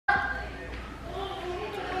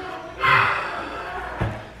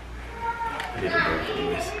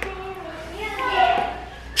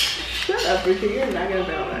that, Richard. You're not gonna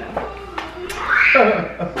bet on that.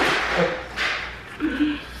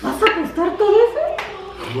 ¿Vas a apostar todo eso?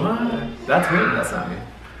 What? That's me. That's not me.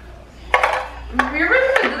 You're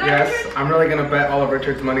really gonna do that, Yes, Richard? I'm really gonna bet all of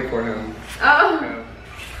Richard's money for him. Oh.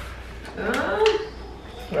 Yeah.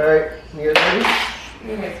 Alright, you guys ready?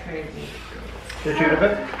 You guys crazy. Richard, gonna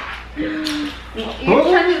bet? You're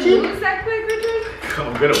trying to lose that quick, Richard?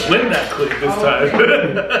 I'm gonna win that quick this time.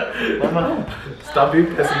 Mama. Stop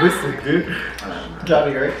being pessimistic, dude.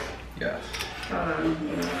 Johnny, right? Yes. I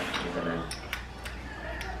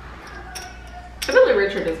feel like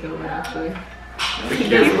Richard is gonna win, actually.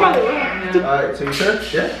 He probably will. Yeah. Alright, so you sure?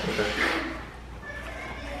 Yeah. Okay.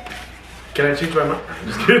 Can I change my mind? I'm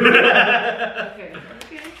just kidding. Okay.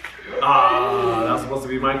 Ah, that was supposed to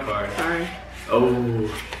be my card. Sorry. Oh.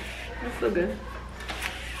 That's still good.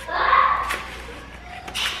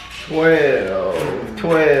 12,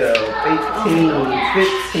 12,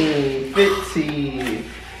 18, 15,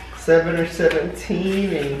 7 or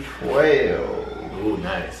 17, and 12. Ooh,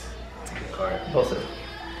 nice. That's a good card. 12.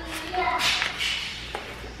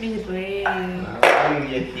 Mi rey. Ay,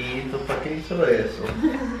 viejito, ¿para qué hizo eso?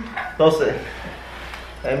 12.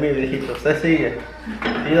 Ay, mi viejito, usted sigue.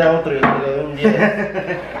 Pida otro y le doy un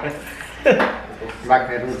 10. Va a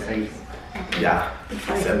caer un 6. Yeah.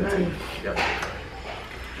 17. Yep.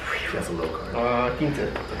 That's a low card. 15.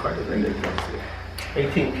 The card is right there.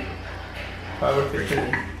 18. 5 or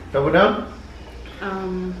 15. Double down?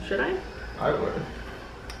 Should I? I would.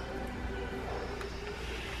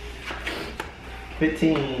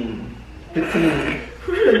 15. 15.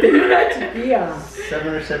 7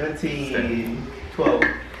 or 17. 12.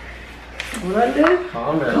 Órale.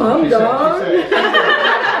 Calm down. Calm down. She said.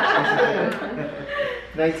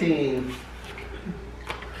 19.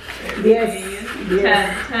 10. 10.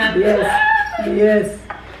 10.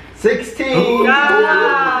 16.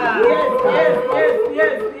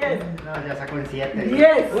 Yes. No, ya sacó el 7.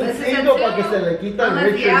 Yes. Un 5 para que se le quita el Unless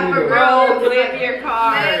the Richard. upper Miro. girl flip your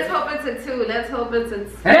card. Let's hope it's a 2. Let's hope it's a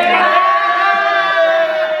 2.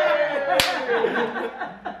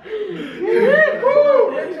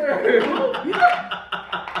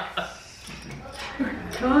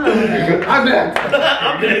 I'm next.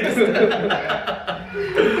 I'm next.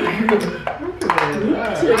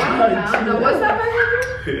 No, what's that by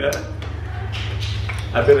Yeah.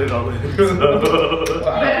 I bet it all in. So. Is there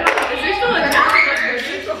still like I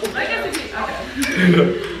guess if you, okay.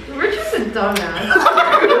 Richard's a dumbass.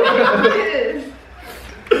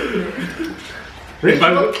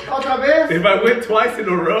 Otra vez. If I win twice in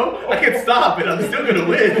a row, I can stop and I'm still gonna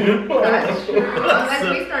win. That's true.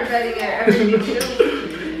 Unless we start betting it every week.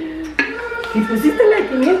 ¿Y pusiste la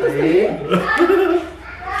 500 también?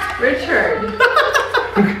 Richard,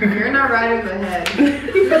 you're not right in the head.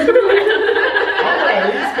 Oh,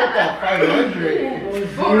 at least got that 500.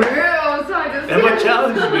 For real, so I just. Emma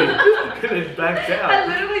challenged me. You couldn't back I down.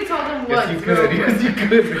 literally told him Yes, once. you could. Yes, you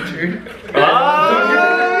could, Richard. Oh!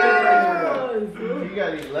 You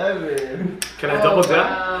got 11. Can I double down?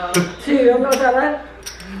 Wow. Sí, ¿dónde vas a dar?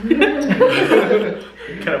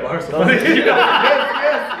 Can I borrow some money?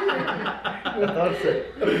 Entonces.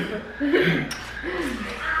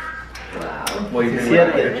 Wow. Well, you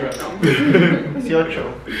 18.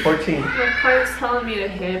 14. My card's telling me to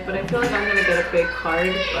hit, but I feel like I'm gonna get a big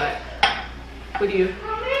card. But what do you?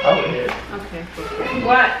 I would hit. Okay. Cool.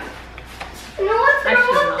 What? No, what's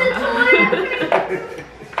wrong with this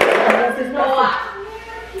one?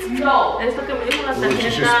 No. Es lo que me dijo la Ooh,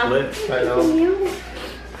 you should tarjeta. split. I know.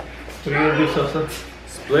 What are you gonna do, Sosa?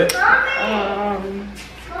 Split?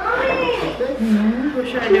 What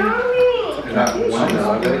should I do? Is that 1 and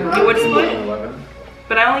 11? You would split? 11?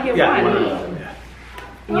 But I only get Yeah, 1 one. and 11. Yeah.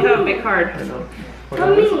 You have a big card. I know.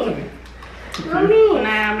 Mommy. Mommy.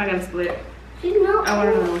 Nah, I'm not gonna split. She's not. I want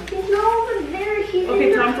another one. She's not over there. She's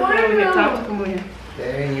Okay, in Tom, the come over here. corner. Tom, come over here.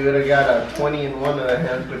 Dang, you would have got a 20 in one of the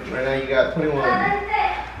hands, but right now you got 21.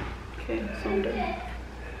 Okay, so I'm done.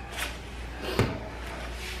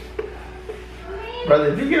 Brother,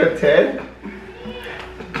 did you get a 10?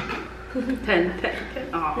 10.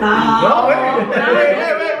 Oh. No,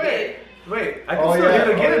 wait. Wait, I can still hit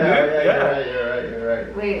again, dude. Yeah, you're right.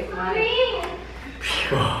 Wait, why?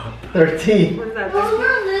 13. What is that? Mom's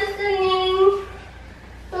not listening.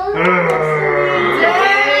 Mom's not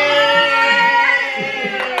Damn!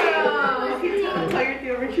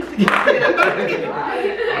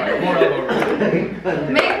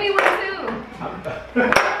 Make me one too.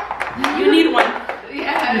 You need one.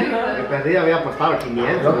 Yeah. El perdido había apostado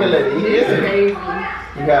 500. Lo que le It's dije. crazy.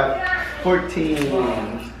 You got 14.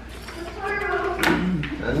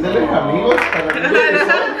 Ándale, amigos, para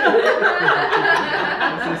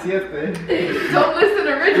Don't listen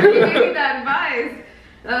to Richard. He gave me that advice.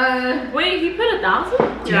 Wait, he put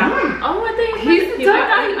 1,000? Yeah. Oh, I think He's I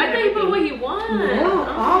thought he put what he won.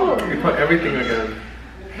 Oh. You put everything again.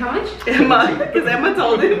 How much? Emma, because Emma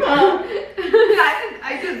told him.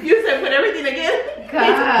 I just. You said put everything again.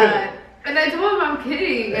 God. And I told him I'm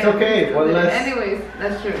kidding. It's okay, one less. Anyways,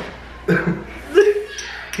 that's true.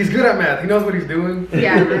 He's good at math. He knows what he's doing.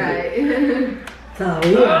 Yeah, right.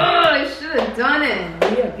 Sabía. Oh, I should have done it.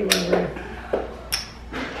 Sabía que iba a ver.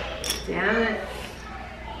 Damn it.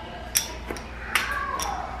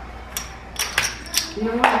 You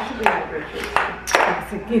know what? I should be at Richard.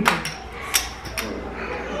 Se quita.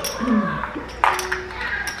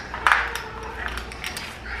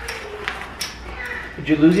 Did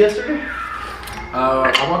you lose yesterday?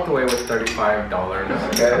 I walked away with $35.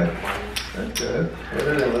 Okay. That's good.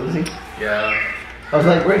 Better than losing. Yeah. I was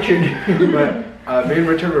like, Richard. But me and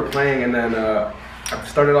Richard were playing, and then I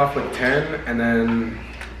started off with 10, and then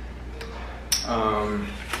I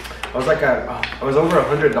was like I was over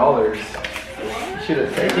 $100. You should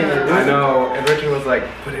have taken it. I know, and Richard was like,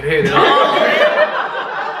 put it in. I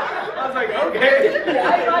was like, okay.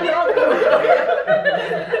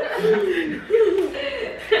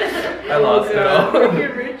 I lost it all. Look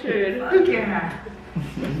at Richard. Fuck yeah.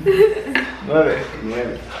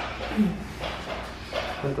 9.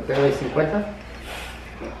 ¿Cuánto te doy? ¿50?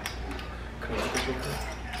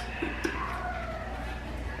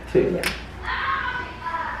 Sí.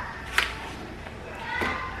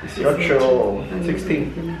 18,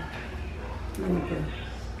 16.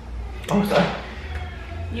 Oh, sorry.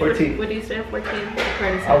 14. What do you say? 14?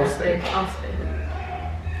 I will stay. I'll stay.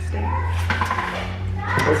 Stay.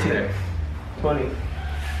 14. 20.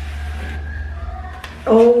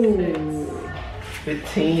 Oh.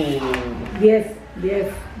 15. Yes.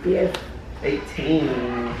 18.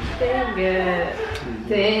 Dang it.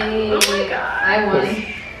 Dang. Oh my God. I won.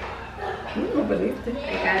 No perdiste. I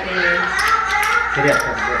got it. Quería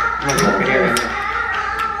perder. No quería ganar.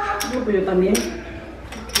 No, pero yo también.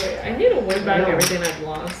 Wait, I need to win back everything I've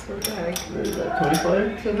lost. What the heck? What is that?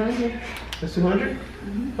 25? 200. That's 200?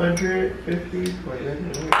 150. 20.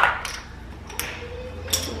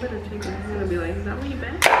 I better take it. I'm gonna be like, is that what you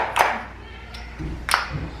bet?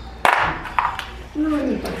 No,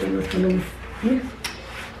 ni para que nos ponemos.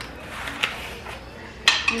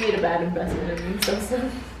 You made a bad investment in me, so.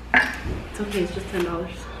 It's okay, it's just $10.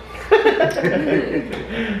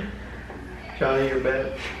 Johnny, your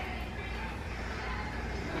bet.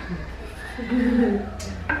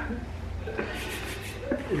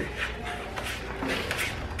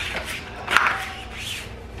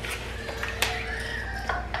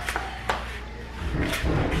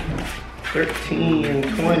 $13,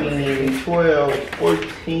 $20, $12,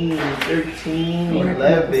 $14, $13,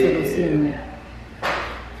 $11.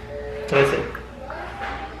 What did I say?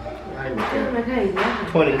 Ay, me Oh quedo. my God, yeah.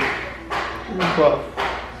 20, 12.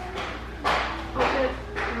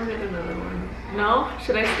 I'll get another one. No?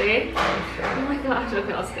 Should I stay? Oh my gosh,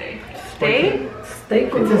 okay, I'll stay. Stay? Stay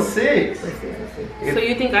con It's a 6. So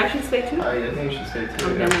you think I should stay too? I think you should stay too.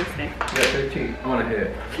 Okay, I'm gonna stay. Yeah, 13. I want to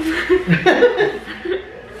hit.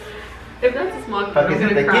 If that's a small Para que I'm se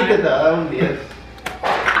te gonna quite te cry. da un 10. Oh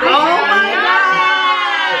my God!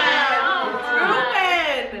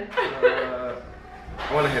 Ruben! I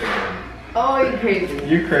want to hit again. Oh, you're crazy.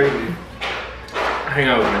 You're crazy. Hang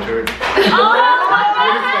out with Richard. Oh!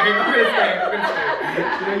 I'm gonna stay.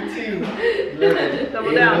 13. 11.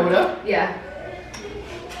 Double You down. double up? Yeah.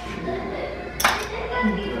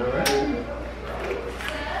 Alright.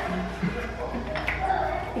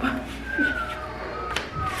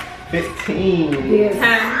 $15. Yes.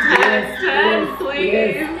 10,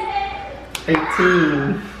 please. 18.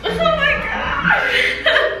 Oh my god.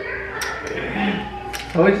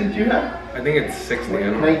 How much did you have? I think it's 60. I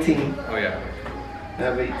don't know. 19. Oh yeah. I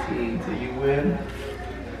have 18, so you win.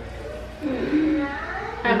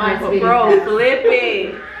 I might go bro, flip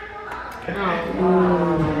it.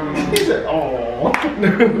 He said, oh. So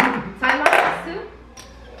I lost too?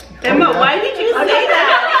 Emma, why did you say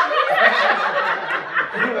that?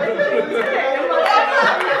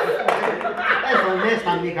 Es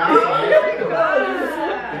honesta, mija.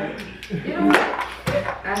 You know what?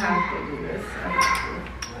 I have to do this.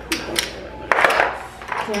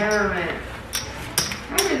 Damn it.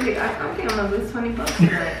 I think I'm gonna lose 20 bucks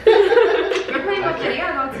tonight. You're playing with Lydia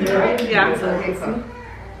though too, right? Yeah. Okay, cool.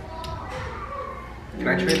 Can I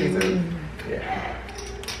trade these in? Yeah.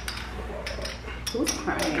 Who's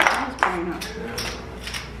crying? I was crying out.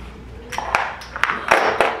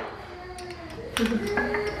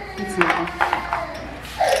 It's not.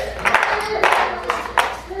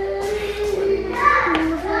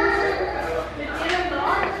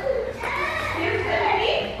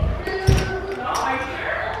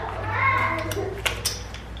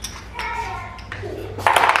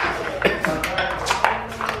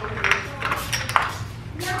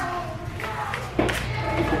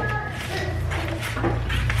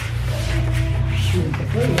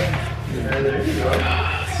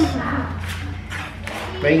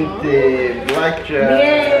 20, Blackjack.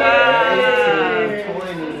 Yeah.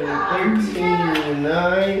 20, 13,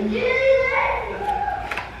 9.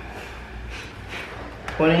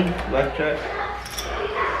 20, Blackjack.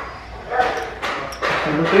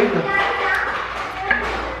 Tengo 30.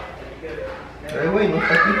 Ay, güey, no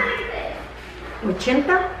está aquí.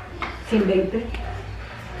 80 sin 20.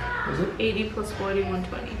 Is it? 80 plus 40,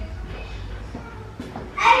 120.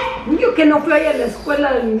 Yo que no fui ahí a la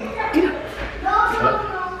escuela. Mira,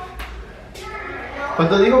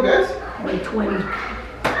 ¿Cuánto dijo que es? 120.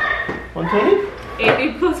 120?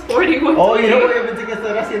 80 plus 40, 120. Oh, yo pensé que esto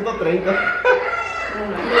era 130.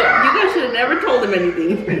 You guys should have never told him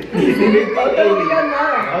anything. No digas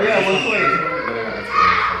nada. Oh, yeah, 120.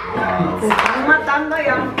 Se están matando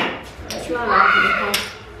ya. It's not happening.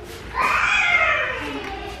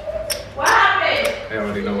 I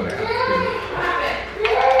already know what I have to do.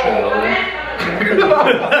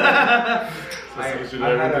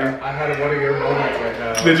 I had one of your moments right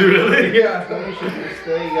now. Did you really? Yeah. How many should you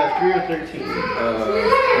stay? You got 3 or 13?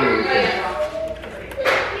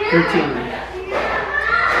 13.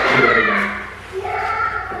 Do that again.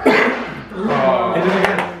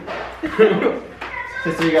 Hit it again.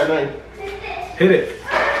 Sister, you got 9. Hit it.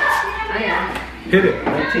 I am. Hit it.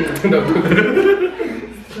 19.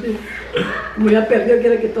 Me había perdido,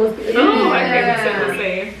 quiere que todos. No, I think it's the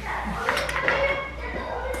same.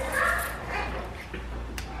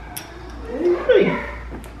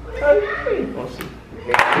 Awesome.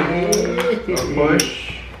 Push.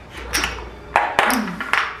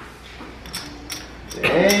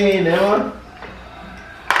 Hey, Noah.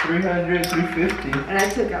 300, 350. And I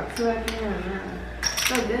took out 2 at the end.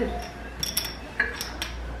 So good.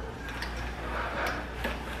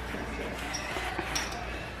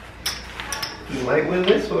 You might win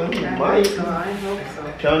this one. You I might. hope so. I hope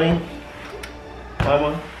so. Johnny.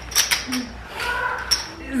 Mama.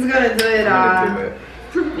 He's gonna do it. I'm gonna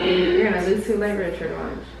do it. You're gonna lose too late, Richard.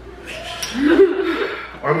 Watch.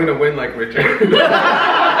 Or I'm gonna win like Richard.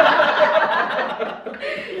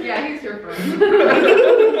 Yeah, he's your friend.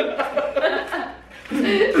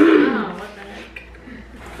 Oh, what the heck?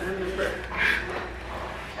 I remember.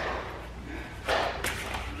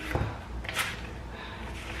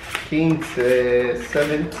 King says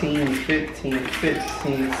 17, 15,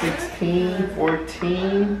 15, 16,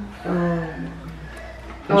 14.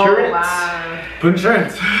 Insurance. Oh, wow. Put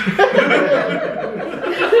insurance. Can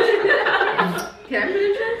I put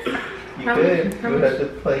insurance? You How could. much? How You much? have to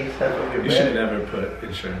place half of your You should bet. never put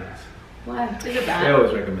insurance. Why? Is it They bad?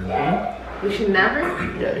 always recommend that. We should never?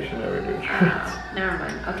 Yeah, you should never do insurance. Never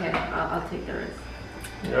mind. Okay, I'll take the risk.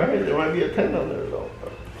 Alright, there might be a 10 on there though.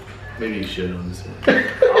 Maybe you should on this one.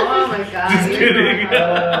 Oh my god. Just kidding.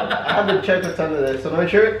 I have to check what's under this. So no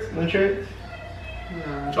insurance? No insurance?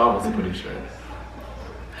 No. John wants to put insurance.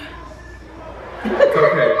 It's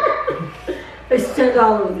okay. It's $10,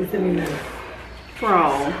 dice mi madre.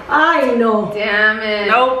 Bro. Ay, no. Damn it.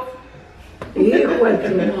 Nope. Hijo de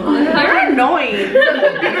tu madre. You're annoying.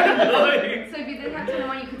 So if you did have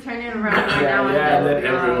 21, you could turn it around right now and Yeah, and then.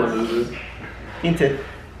 then everyone loses. 20.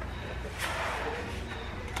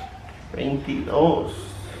 22.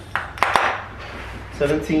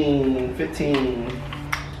 17, 15.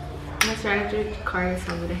 My strategy card is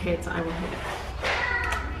I'm gonna hit, so I will hit.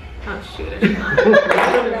 Oh shoot, I should not.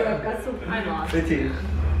 I lost. 15.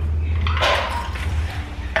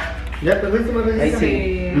 Ya te fuiste más veces.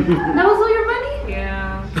 19. That was all your money?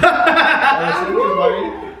 Yeah.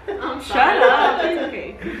 Shut up. It's okay.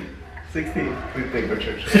 16. We think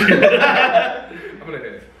Richard should. I'm gonna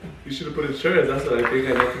hit it. You should have put insurance. That's what I think. I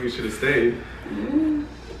don't think you should have stayed.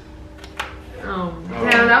 Oh.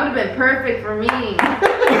 Damn, that would have been perfect for me.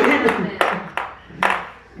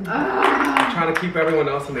 I'm trying to keep everyone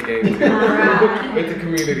else in the game too. Alright. It's a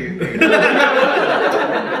community thing.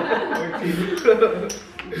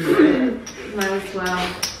 Mine was 12.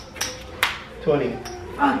 20.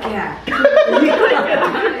 Fuck yeah.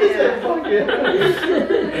 Fuck yeah.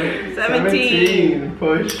 17.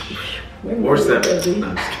 Push. Or 7. No,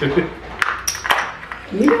 I'm just kidding.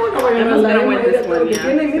 Mira, no voy a ganar Emma's la gonna win misma this de one, todo que yeah.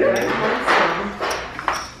 tiene, mira.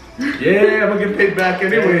 Yeah, I'm gonna get paid back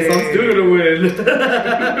anyway, so I'm still gonna win.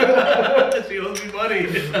 She owes me money.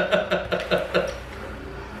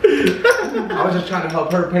 I was just trying to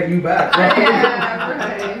help her pay you back. Yeah,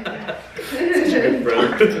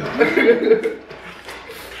 right.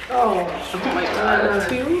 Oh, Oh my god.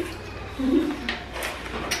 2?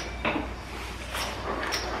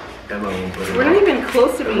 Emma won't put it We're not even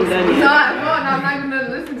close to being done No, yet. I'm not gonna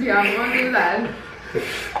listen to you. I won't do that.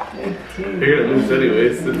 You're gonna lose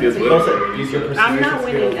anyways. Cynthia's winning. Use your I'm not persuasive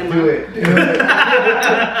winning, skill. Emma. Do it.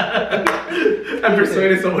 I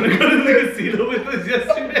persuaded someone to go to the casino with us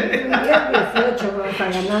yesterday. Un día 18 vas a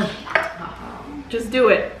ganar. Just do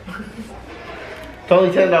it. It's only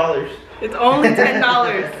 $10. It's only $10.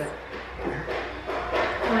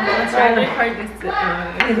 Strategy card is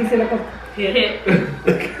 ¿Qué dice la carta? hit.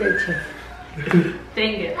 Leche.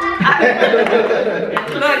 Dang it. Look,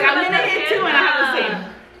 I'm gonna hit 2 and I have the same.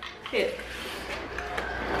 Hit.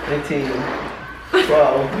 19. 12.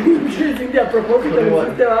 Cynthia, a propósito, lo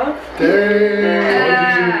hiciste, ¿va? I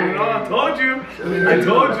told you. I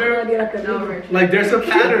told you. Like there's a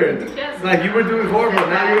pattern. Like you were doing horrible.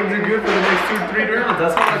 Now you're gonna do good for the next 2-3 rounds.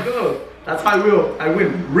 That's how I go. That's how I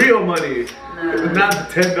win real money. Not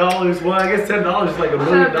 $10. Well, I guess $10 is like $1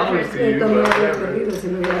 million to you. Esto no But había whatever. perdido si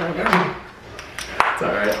no hubiera ganado. It's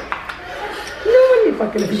alright. No, ni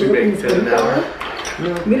para que le You should make 10 an hour.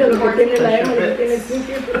 Mira lo que tiene la Emma y lo que tiene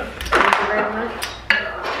Cynthia.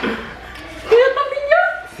 Mira también ya.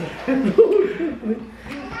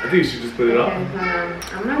 I think you should just put it off.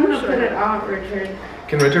 I'm not gonna put it off, Richard.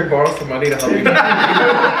 Can Richard borrow some money to help you? He's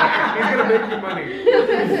gonna make you money.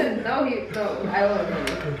 No, I will.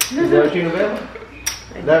 Is that what you avail?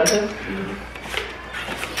 Is that him?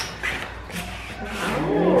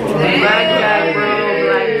 Blackjack, bro.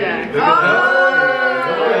 Blackjack.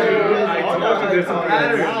 I told you there's a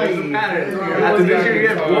pattern. There's a pattern. After this, you're gonna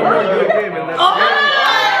get one more good game, and that's I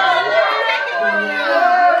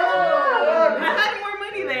had more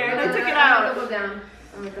money there and I took it I'm out. gonna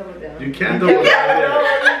double down. You can't double down.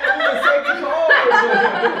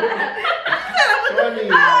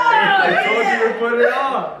 I told you to put it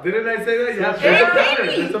off. Didn't I say that? You have to Hey, a pattern.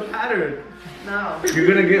 baby. It's a pattern. No. You're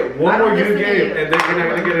gonna get one I more don't good listen to game, you. and then you're not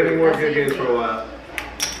gonna get any more good games for a while.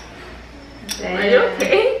 Are you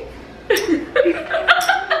okay?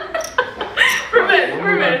 Ruben.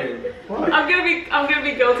 I'm gonna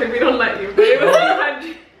be guilty if we don't let you. But it was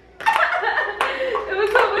 200. It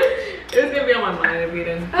was so much. It was gonna be on my mind if we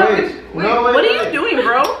didn't. Wait, no, What are you doing,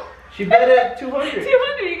 bro? She bet at 200.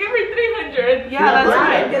 200. You gave me 300. Yeah, that's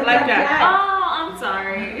right. Blackjack. Blackjack. Oh, I'm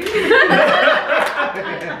sorry.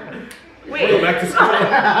 Wait. Go back to school.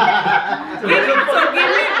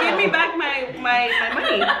 Give me back my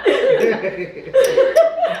money.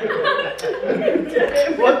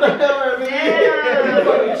 What the hell are you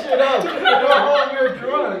fucking shit up? You're home, you're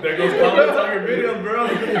drunk. There goes comments on your videos, bro.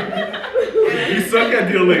 You suck at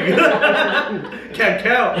dealing. Can't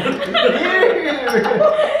count.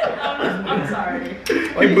 I'm sorry.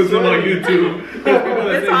 He puts them on YouTube. There's people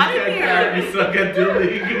that It's say hot you in can't here. count, you suck at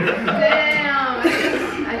dealing. Damn.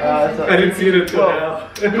 I didn't see it until now. How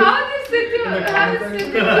does it do? How does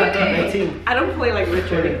it do? 19. I don't play like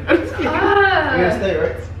Richard. You're gonna stay,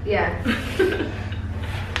 right? Yeah.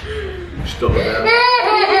 Stole it out.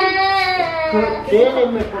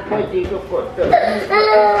 Déjenme, papayito, por favor. What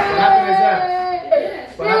happened is that?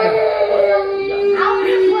 What happened?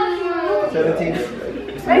 17.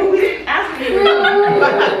 Ask me.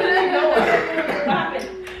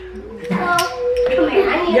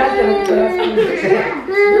 Ya te recuperaste.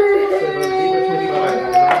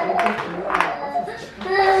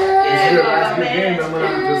 This is your last good game, Emma.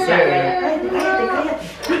 I'm just saying.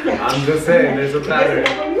 I'm just saying, there's a pattern.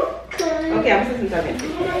 Okay, I'm listening to it.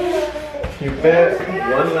 You bet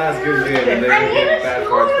one last good game and then you get bad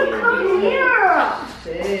cards for a little bit.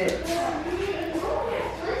 Shit.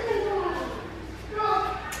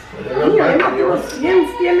 Mira, Emma, ¿cuántos yens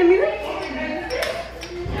tiene, mira?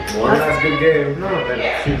 One last good game. No, pero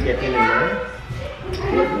sí que tiene más.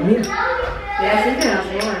 Mira. Yeah, Cynthia has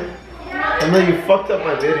one. I know you fucked up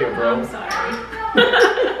my video, bro. I'm sorry.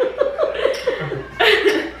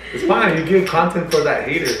 It's fine, you give content for that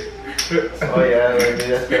hater. Oh yeah, maybe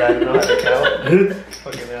that's what I don't know how to count.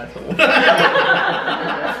 Fucking asshole.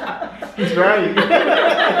 He's right.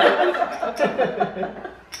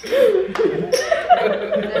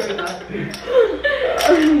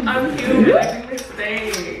 I'm human. I make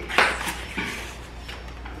mistakes.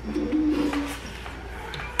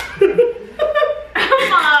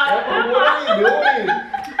 Come on. What are you doing?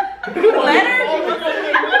 Letter?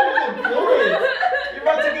 You're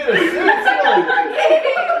about to get a six one.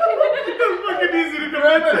 It's fucking easy to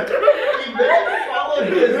correct it. He better follow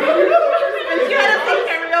this. You gotta sing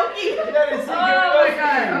karaoke. You gotta sing Oh my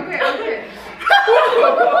god. Okay.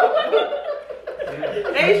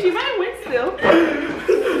 Hey, she might win still. I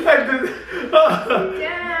did.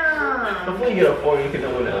 Damn. Hopefully you get a 4, you can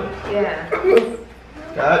double down. Yeah.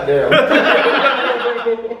 God damn.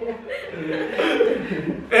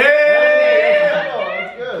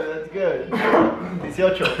 Hey! Oh, that's good.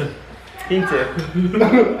 18.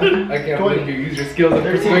 15. I can't believe you use your skills of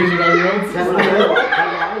persuasion on your own sister.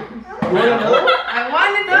 I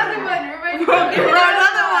want another one. Ruben. Give her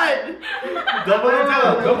another one. Double it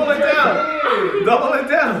down. Double it down. Double it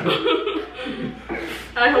down.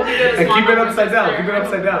 I hope you get a And small keep it number, upside down. sister. Keep it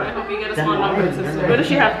upside I down. hope you get a small number, sister. What does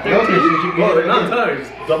she have? No, 13? Well, not times.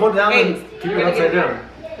 Double down and keep it upside down.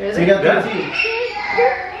 So you got 13.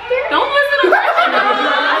 Don't listen to her.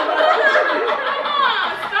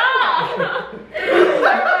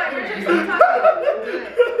 Stop.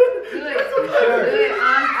 Do it.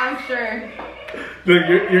 I'm sure. Look,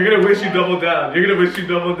 you're gonna wish you doubled down. You're gonna wish you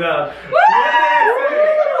doubled down.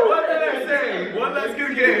 What did I say? One less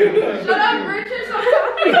good game. Shut up, Richard. Stop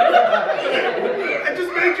talking. I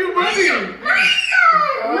just made you money.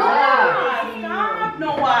 Stop,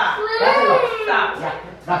 Noah.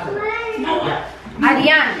 Stop.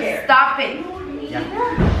 Ariane, stop it.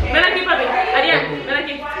 Ven aquí, papi. Arián, ven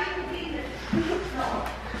aquí.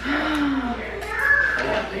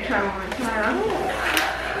 Try one more time.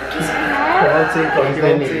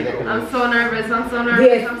 I'm so nervous. I'm so nervous.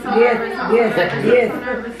 Yes, I'm so yes, nervous. I'm yes, so yes.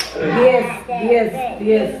 nervous. Yes, yes,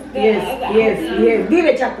 yes, yes, yes, yes.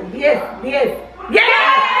 Dile, Chaco. Yes, yes. Yes!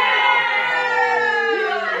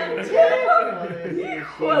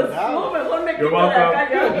 You're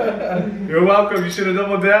welcome. You're welcome. You should have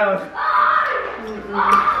doubled down.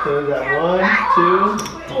 So is that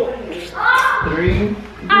 1, 2, 3,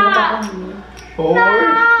 4.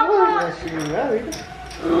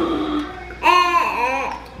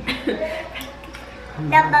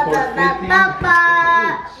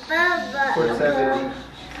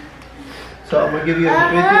 So I'm gonna give you a 50 and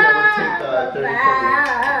I'm gonna take the 30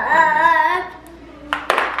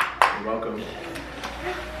 You're welcome.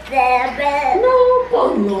 No,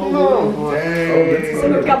 pues no. Si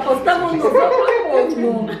lo que apostamos nosotros, pues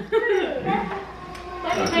no.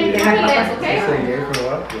 Say yay for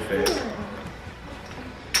what? Your face.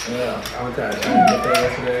 I went to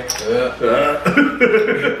yesterday.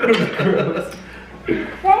 Gross.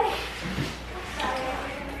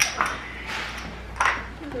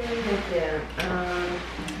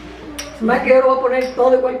 Más que yo lo voy a poner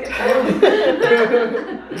todo igual que todo.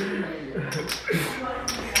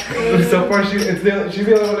 So far, she's the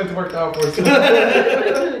only one that's worked out for. So I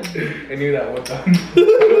knew that one time.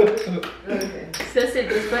 Sissy,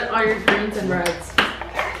 just put all your greens and reds.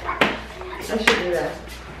 I should do that.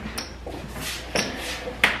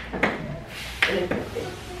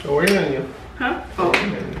 So where are you? Huh? Oh.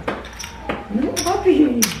 No,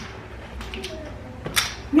 papi.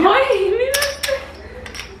 Ay, mira.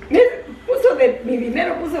 Mira, puso de mi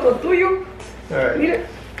dinero, puso lo tuyo. Alright. Mira.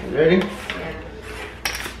 You ready?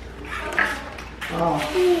 Oh.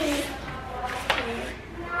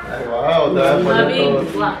 Wow, that's Loving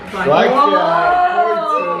what blackjack.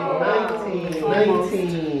 Blackjack. 14, 19,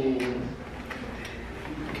 19.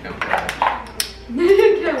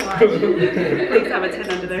 Can't watch. Please have a 10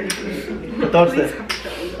 under there. 14.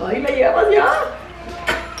 Ahí la llevas ya.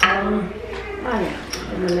 Ay,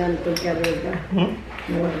 me levanto que arriesgar. Me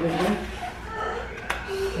voy a arriesgar.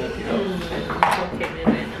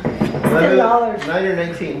 $10. Now you're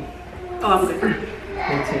 19. Oh, I'm good.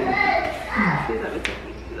 19.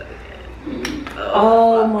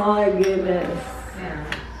 Oh my goodness.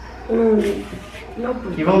 No,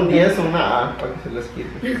 pues. Iba un 10 o una A para que se les quite.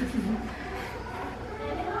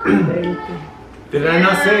 20. Did I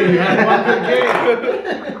not say you had one good game?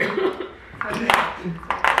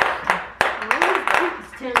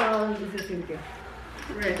 It's $10, dice Cynthia.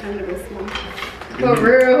 Right, time to go small. For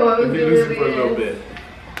real. Let me lose it for a little bit.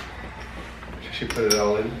 She put it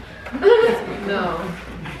all in. No.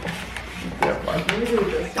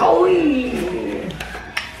 Uy.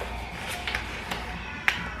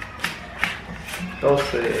 12,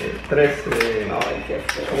 13,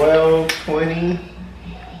 12, 20,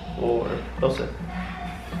 or 12.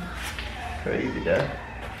 Crazy, Dad.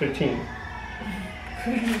 13.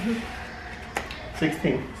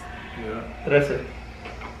 16. Yeah. 13.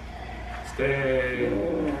 Stay.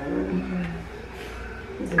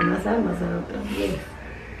 Dice más almas a otras 10.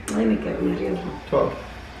 Ay, me quedo en riesgo. 12.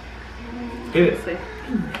 Hit it.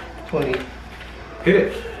 20. Hit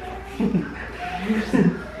it.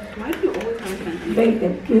 Why do you always have 10? 20.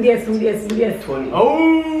 Un 10, un 10, un 10. 20. Oh!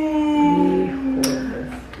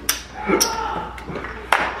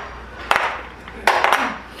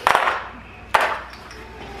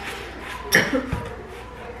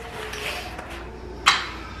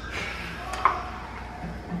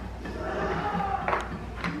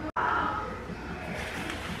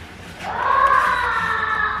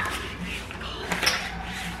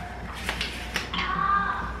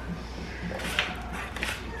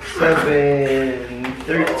 7,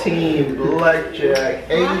 13, blackjack,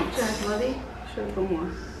 8. Blackjack, buddy. Should have put more. I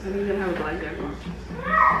didn't even have a blackjack on.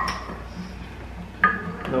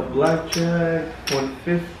 No blackjack,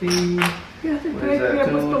 150. Yeah, What is that,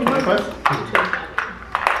 225?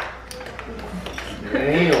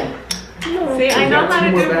 Damn. See, I know how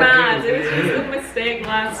to do math. It was just a mistake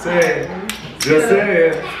last time. Just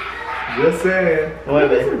saying. Just saying. 9.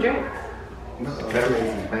 Some drinks.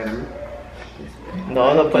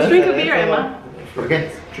 No, no puedes Drink a hacer beer, eso, Emma. ¿Por qué?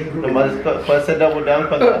 Nomás puedes hacer double down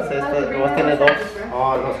cuando haces esto. Nomás tiene 2.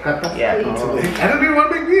 Oh, dos cartas. Yeah. I don't even want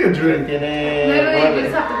to make me a drink. Tiene Literally, you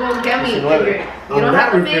just 9. have to go get me a 19. drink. You On don't that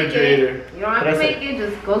have to make refrigerator. it. You don't have to make it,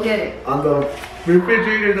 just go get it. On the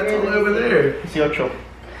refrigerator that's all over there. 18.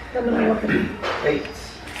 Dame la boca. 8.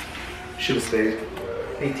 Should have stayed.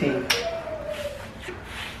 18.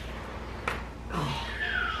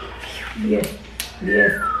 10,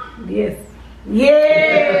 10, 10. ¡Yeah!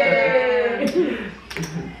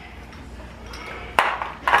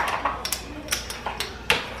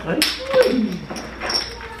 Ay.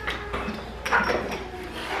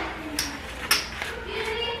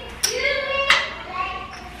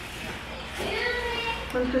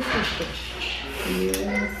 ¿Cuánto es esto?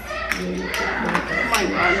 Oh my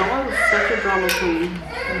god, no, I was such a drama queen.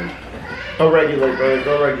 Go regular, bro.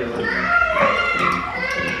 Go regular.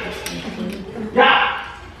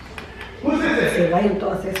 Se vayan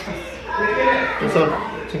todas estas. ¿Qué son?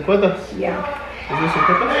 ¿50? Ya. ¿Es de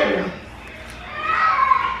 50?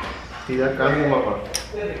 Sí, da cambio, papá.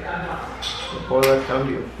 No puedo dar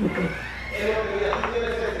cambio.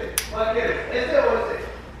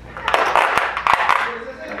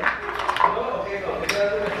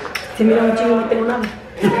 Si mira un chingo, no tengo nada.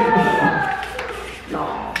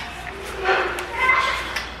 No.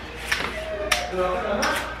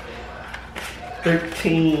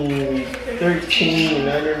 $13,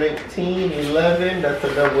 919, 11. That's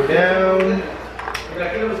a double down.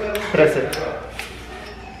 13.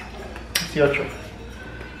 18.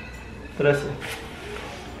 13.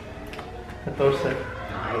 14.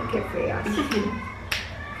 Ay, qué fea.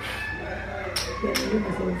 Ya no le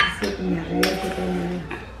pasé 17, me arriba, que tengo.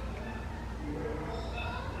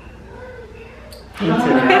 15.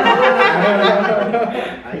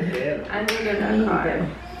 I needed that card.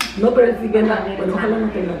 No, pero si gana, bueno, ojalá no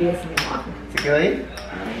tenga 10 abajo. ¿Se queda ahí?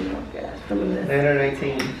 Ay, no, que estamos en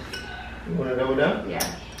 919. You want to double down? Yeah.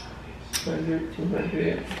 100,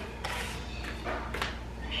 200.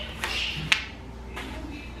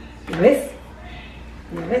 ¿Ya ves?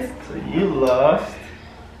 ¿Ya ves? So you lost.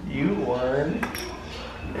 You won.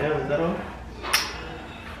 Damn, is that all?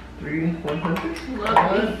 3,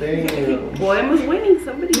 100? Damn. Boy, Emma's winning.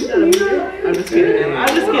 Somebody's got a beer. I'm just kidding, Emma.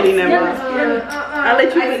 I'm just kidding, Emma. I'll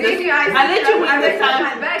let you win this. I'll let you win this time. I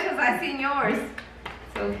bet because I seen yours.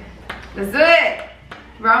 So, let's do it.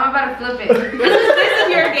 Bro, I'm about to flip it. This is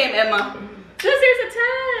your game, Emma. Just here's a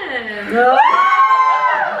 10. No.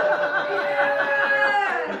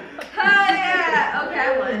 Hell yeah. Okay, I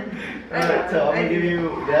won. Alright, so I'm gonna give you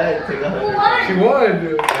that and take 100. She won,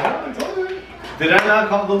 dude. I told her. Did I not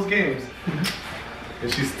call those games? And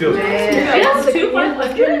she still. She has 2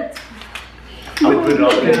 500. I'll put it on.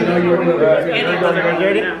 Did you know you were gonna Dirty?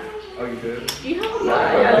 Oh, you did? You have a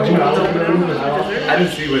lot. Did you know I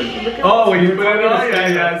didn't see when. Oh, when you put it on?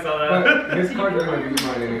 Yeah, I saw that. His card was going to use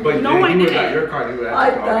mine anyway. But No, then I he would didn't. have your card, he would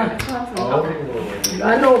Ahí have está. to call it.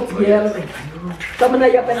 Gano, pierde. Estamos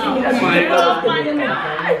allá para mira, Oh my God.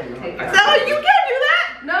 So you can't do that.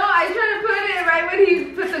 No, I was trying to put it right when he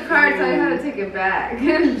put the card, so I had to take it back.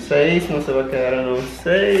 6, no se va a quedar en un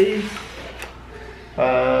 6.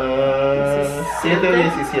 7 o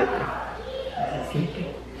 17.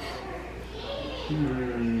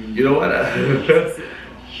 You know what?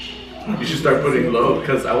 You should start putting low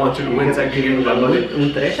because I want you to win so I can give you my money.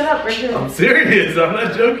 Un 3. Shut up, Ruben. I'm serious. I'm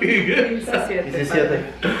not joking. 17.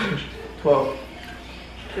 12.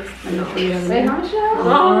 Wait, how much did I have?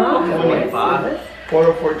 Oh, 25. 4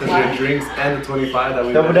 or Because 14. your drinks and the 25 that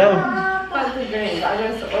we Double did. down. Fuck the drink. I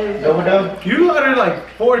just always Double down. You ordered like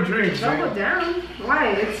 4 drinks. Double dude. down.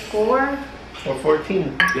 Why? It's 4. Or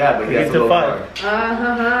 14. Yeah, but he has Get a to low 5.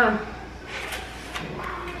 card.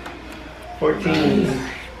 14.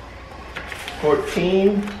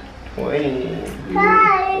 14. 20.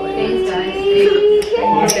 Thanks,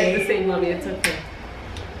 guys. okay, the same money. It's okay.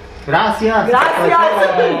 Gracias. Gracias.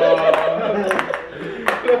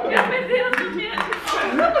 Ya perdieron también.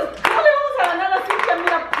 No, pues, ¿cómo le vamos a ganar a Cynthia?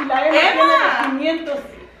 Mira, y la Emma tiene 500.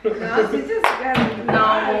 No, she just got No,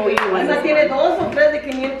 you win. Emma tiene 2 o 3 de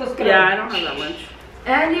 500, creo. Yeah, I don't have that much.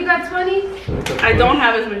 And you got 20? I don't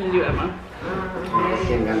have as much as you, Emma.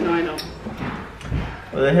 ¿Quién No, ganó? I don't.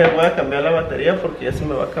 Lo dejé, voy a cambiar la batería porque ya se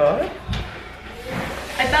me va a acabar.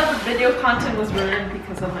 I thought the video content was ruined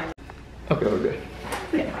because of my. Okay, we're good.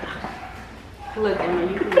 Look, Emma,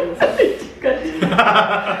 you can do this.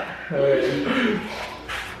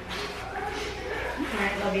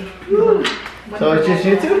 Alright, love you. So it's just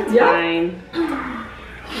you two? Fine.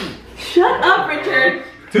 Shut up, Richard.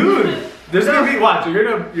 Dude, there's gonna be watch.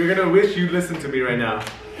 You're gonna wish you listened to me right now.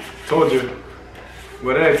 Told you.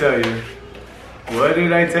 What did I tell you? What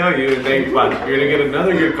did I tell you? And then watch, you're gonna get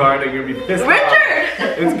another good card and you're gonna be pissed Richard! off.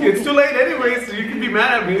 It's too late anyway, so you can be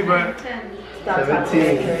mad at me, but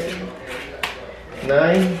 17.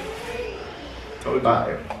 9. told you.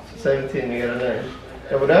 5. 17, you got a 9.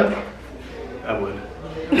 Double up? I would.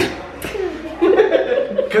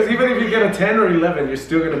 Because even if you get a 10 or 11, you're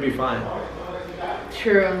still gonna be fine.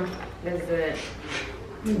 True. Is it?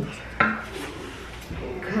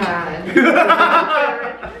 God.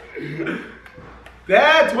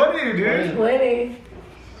 Yeah, 20, dude. 20.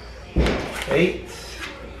 8.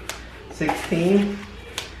 16.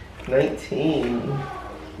 19.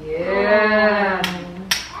 Yeah.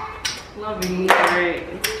 Love you. Alright,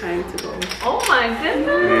 it's time to go. Oh my goodness.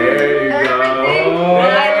 There you go. I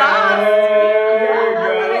lost.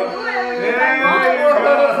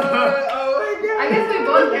 I guess we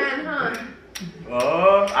both can, huh?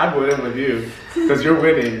 Oh, I'd win with you. Because you're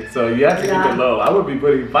winning, so you have to keep it low. I would be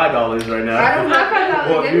putting $5 right now. I don't have $5.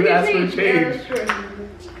 Well, Give you me asked for change. change. Yeah, that's true.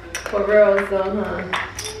 For real, so, huh?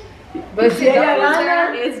 But she Yeah,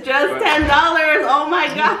 got It's just $10. Oh my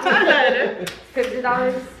god.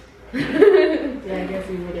 $50. Yeah, I guess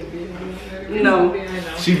we would have been. No.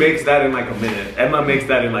 She makes that in like a minute. Emma makes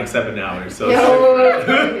that in like 7 hours. So Yo.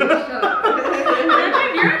 Richard,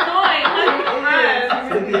 you're annoying. Come on.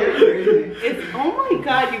 It's, oh my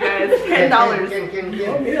god, you guys. $10.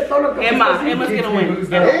 Emma's gonna win. It's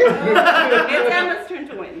Emma's turn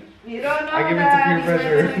to win. You don't know I give it to that. peer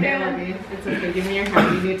pressure. It's okay. Give me your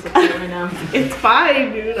hand. You need to play right now. It's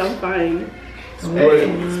fine, dude. I'm fine. split it.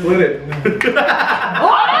 Split it. Damn, I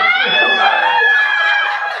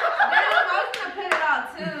was gonna put it out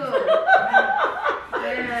too.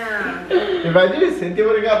 Damn. If I did, Cynthia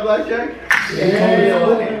would have got blackjack.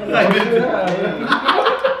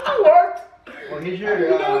 Well, here's your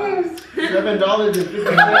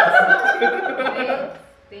 $7.50.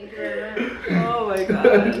 Thank you very much. Oh my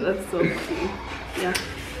god, that's so funny. Yeah.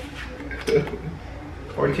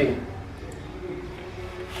 14.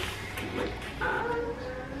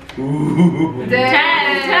 Ooh.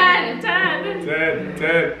 10. 10. 10.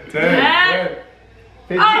 15.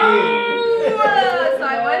 So I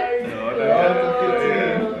won? No.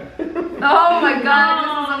 Oh my god,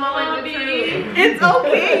 this is a moment to prove. It's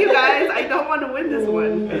okay, you guys. I don't want to win this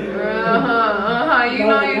one. You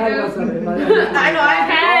know you do. I know I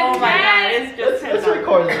can. Oh my god, it's just Let's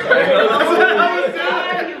record this. You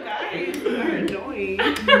guys are annoying.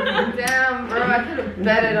 Damn, bro, I could have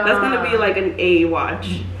bet it on. That's gonna be like an A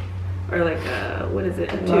watch. Or like a, what is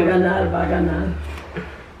it? A 2. Va a ganar.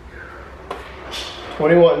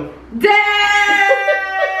 21. Dang!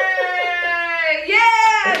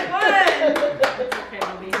 Yeah, I won!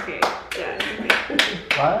 Okay. Yeah, it's okay.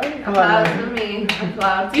 Five? Applause for me.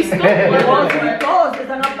 Applause. You still won. Todos se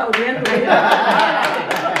están aplaudiendo.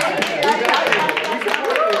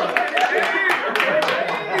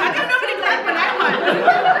 How come nobody clapped when I won?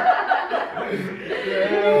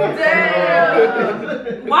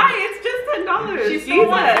 Damn! Why? It's just $10. She still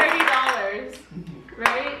won Jesus. $30.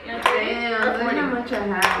 Right? Yeah, Damn, look how much I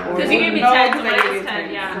have. Because you gave me No, 10, so it's minus negative 10,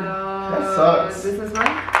 10. yeah. That sucks. This is mine?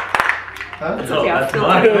 Huh? It's okay, I'll that's still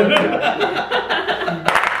mine.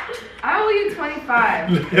 I owe you 25.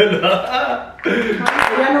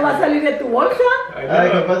 Ya no va a salir de tu bolsa. Ay,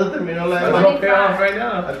 ¿cuánto terminó la Let's go pay off right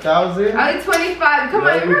now. 1,000? I owe you 25. Come on,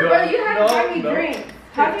 No, we remember, don't. you had to buy me drinks.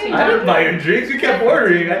 How can you I didn't buy your drinks. You kept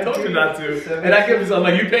ordering. I told you not to. And I kept I'm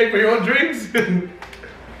like, you paid for your own drinks?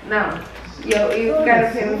 No. Yo, you gotta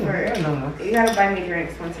pay me for it. You gotta buy me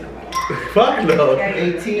drinks once in a while. Fuck no. Yeah,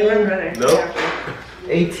 18. you're my brother. Nope.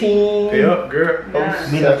 18. Pay up, girl. Yeah.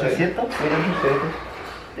 1800.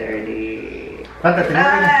 30. ¿Cuántas tenías? I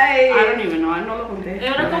Ay. don't even know. I no lo conté.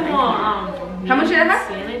 Era como, How much did I have?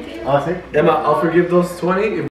 100, I think. Oh, sí. Emma, I'll forgive those 20 if